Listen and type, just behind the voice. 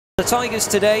The Tigers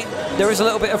today, there is a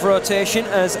little bit of rotation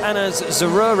as Anas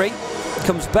Zaroury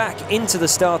comes back into the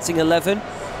starting 11.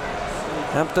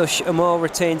 Abdush Amor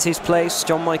retains his place.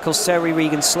 John Michael Seri,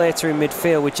 Regan Slater in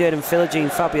midfield with Jaden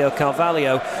Philogene, Fabio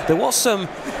Carvalho. There was some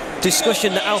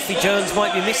discussion that Alfie Jones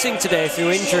might be missing today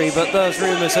through injury, but those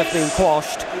rumours have been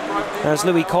quashed as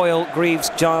Louis Coyle,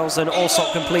 Greaves, Giles and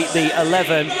Allsop complete the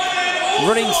 11.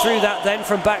 Running through that then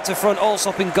from back to front,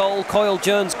 Allsop in goal, Coyle,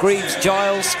 Jones, Greaves,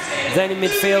 Giles. Then in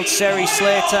midfield, Seri,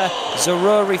 Slater,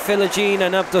 Zaroury, Philogene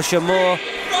and Abdush Amor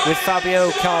with Fabio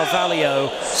Carvalho.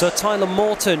 So Tyler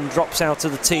Morton drops out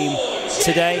of the team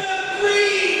today.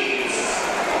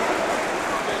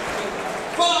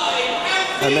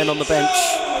 And then on the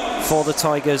bench for the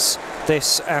Tigers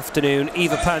this afternoon,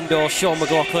 Eva Pandor, Sean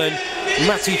McLaughlin,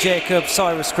 Matty Jacobs,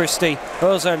 Cyrus Christie,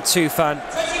 Ozan Tufan,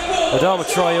 Adama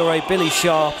Traore, Billy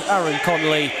Sharp, Aaron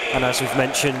Connolly, and as we've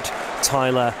mentioned,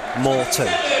 Tyler Morton.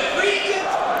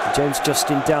 James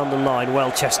Justin down the line,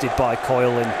 well chested by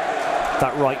Coyle in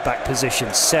that right back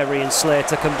position. Seri and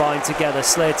Slater combined together.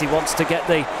 Slater wants to get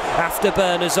the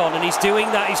afterburners on and he's doing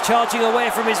that. He's charging away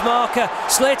from his marker.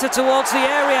 Slater towards the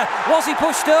area. Was he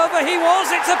pushed over? He was.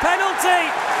 It's a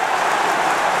penalty.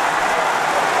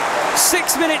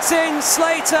 6 minutes in,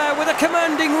 Slater with a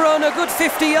commanding run, a good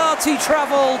 50 yards he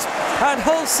travelled, and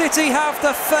Hull City have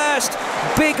the first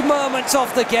big moments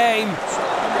of the game.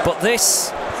 But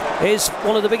this is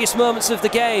one of the biggest moments of the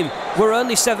game. We're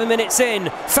only 7 minutes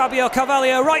in. Fabio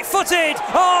Carvalho, right-footed.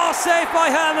 Oh, saved by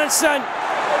Hermansen.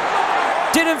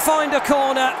 Didn't find a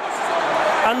corner.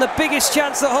 And the biggest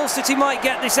chance that Hull City might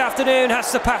get this afternoon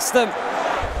has to pass them.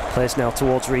 Plays now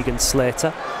towards Regan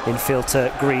Slater. Infield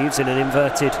to Greaves in an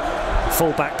inverted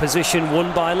full-back position,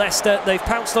 won by Leicester. They've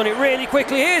pounced on it really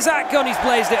quickly. Here's Atgun, he's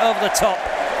blazed it over the top.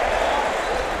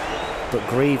 But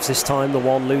Greaves this time, the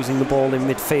one losing the ball in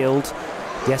midfield.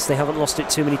 Yes, they haven't lost it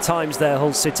too many times there,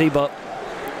 Hull City, but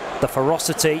the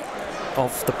ferocity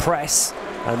of the press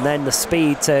and then the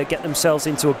speed to get themselves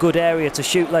into a good area to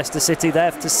shoot Leicester City, they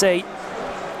have to see.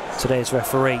 Today's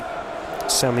referee,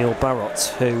 Samuel Barrott,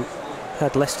 who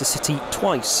had Leicester City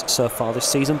twice so far this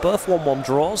season, both 1-1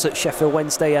 draws at Sheffield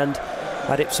Wednesday and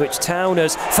at Ipswich Town,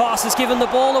 as Fars has given the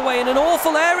ball away in an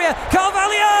awful area.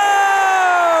 Carvalho!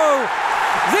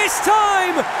 This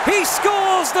time he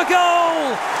scores the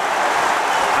goal!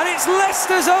 And it's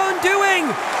Leicester's own doing.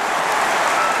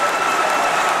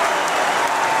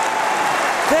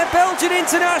 Their Belgian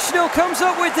international comes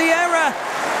up with the error.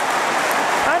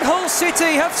 And Hull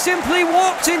City have simply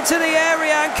walked into the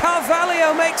area, and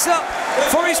Carvalho makes up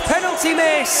for his penalty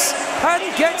miss and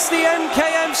gets the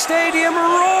MKM Stadium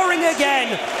roaring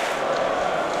again.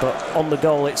 But on the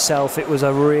goal itself, it was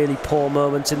a really poor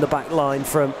moment in the back line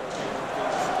from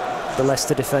the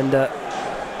Leicester defender,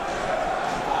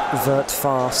 Vert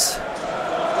Fars.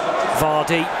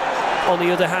 Vardy, on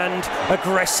the other hand,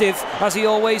 aggressive as he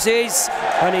always is,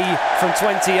 and he, from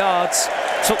 20 yards,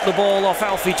 took the ball off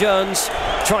Alfie Jones,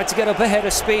 tried to get up ahead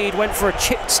of speed, went for a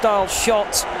chip-style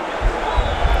shot,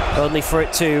 only for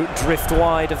it to drift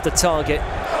wide of the target.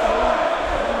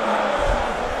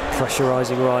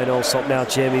 Pressurising Ryan Allsop now,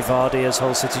 Jamie Vardy as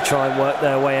Hull City try and work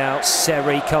their way out.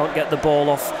 Seri can't get the ball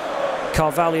off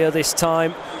Carvalho this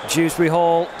time. Dewsbury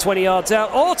Hall, 20 yards out.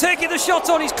 Oh, taking the shot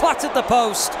on, he's clattered the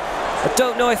post. I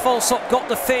don't know if Allsop got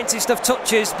the faintest of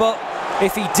touches, but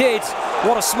if he did,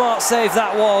 what a smart save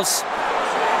that was.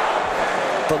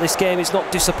 But this game is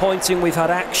not disappointing. We've had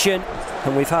action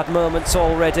and we've had moments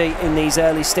already in these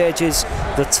early stages.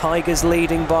 The Tigers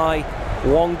leading by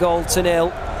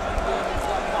 1-0.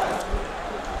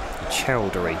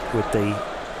 Chowdhury with the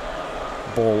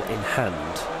ball in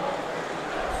hand.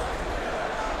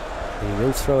 He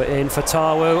will throw it in for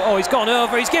Tawu. Oh, he's gone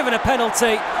over, he's given a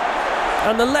penalty.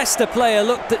 And the Leicester player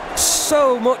looked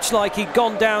so much like he'd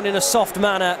gone down in a soft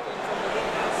manner.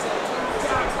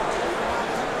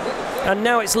 And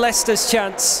now it's Leicester's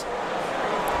chance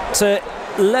to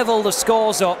level the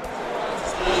scores up.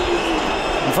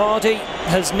 Vardy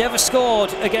has never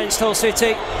scored against Hull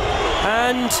City,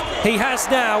 and he has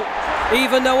now,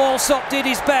 even though Allsop did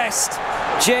his best.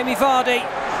 Jamie Vardy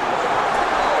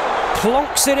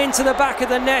plonks it into the back of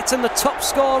the net, and the top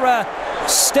scorer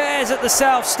stares at the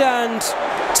south stand,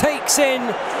 takes in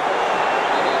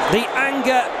the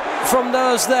anger from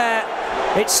those there.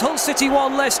 It's Hull City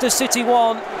 1, Leicester City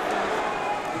 1.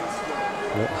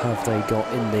 What have they got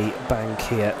in the bank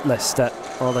here, Leicester?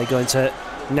 Are they going to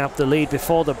nab the lead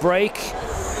before the break?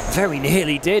 Very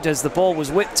nearly did, as the ball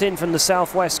was whipped in from the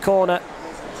southwest corner.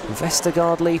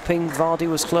 Vestergaard leaping, Vardy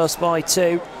was close by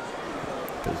too,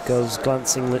 but goes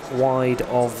glancing wide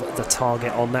of the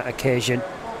target on that occasion.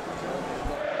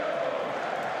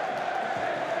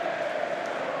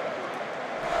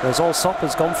 as Allsop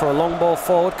has gone for a long ball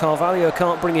forward. Carvalho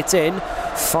can't bring it in.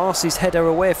 Farsi's header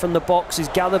away from the box is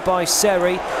gathered by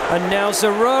Seri, and now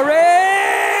Zaruri!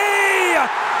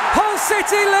 Hull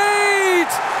City lead!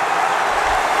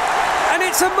 And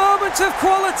it's a moment of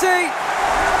quality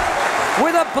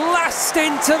with a blast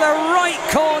into the right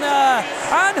corner,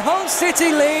 and Hull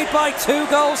City lead by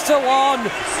 2-1.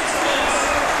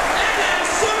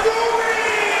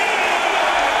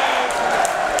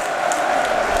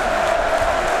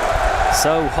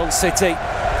 So Hull City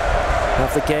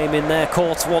have the game in their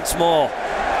court once more.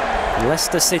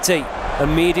 Leicester City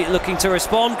immediately looking to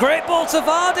respond. Great ball to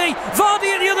Vardy.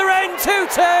 Vardy at the other end,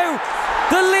 2-2.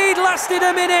 The lead lasted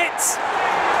a minute.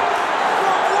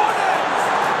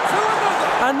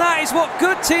 And that is what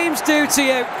good teams do to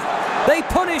you. They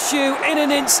punish you in an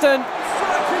instant,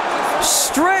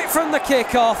 straight from the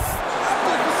kick-off.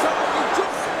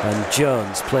 And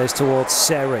Jones plays towards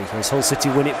Seri as Hull City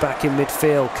win it back in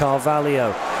midfield.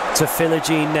 Carvalho to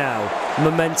Philogene now.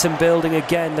 Momentum building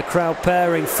again, the crowd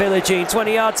pairing. Philogene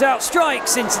 20 yards out,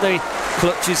 strikes into the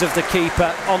clutches of the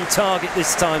keeper. On target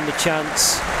this time, the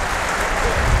chance.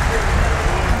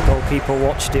 Goalkeeper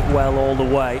watched it well all the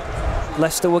way.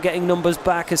 Leicester were getting numbers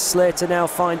back as Slater now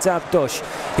finds Abdush.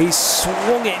 He's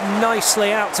swung it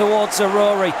nicely out towards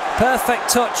Zaruri. Perfect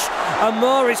touch.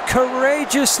 Amor is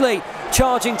courageously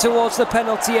charging towards the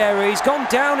penalty area. He's gone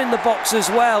down in the box as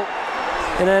well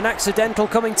in an accidental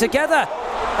coming together.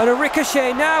 And a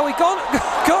ricochet now. He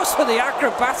goes for the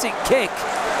acrobatic kick,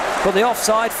 but the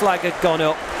offside flag had gone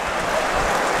up.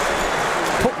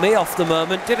 Put me off the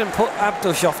moment, didn't put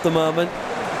Abdush off the moment.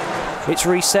 It's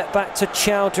reset back to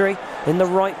Chowdhury in the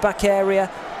right back area,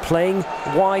 playing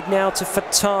wide now to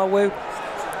Fatawu.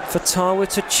 Fatawu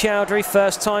to Chowdhury,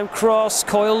 first time cross.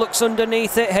 Coyle looks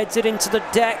underneath it, heads it into the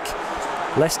deck.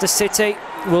 Leicester City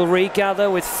will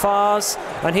regather with Fars,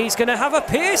 and he's going to have a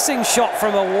piercing shot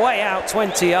from a way out,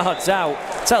 20 yards out.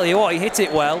 Tell you what, he hit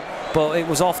it well, but it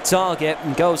was off target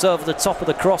and goes over the top of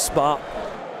the crossbar.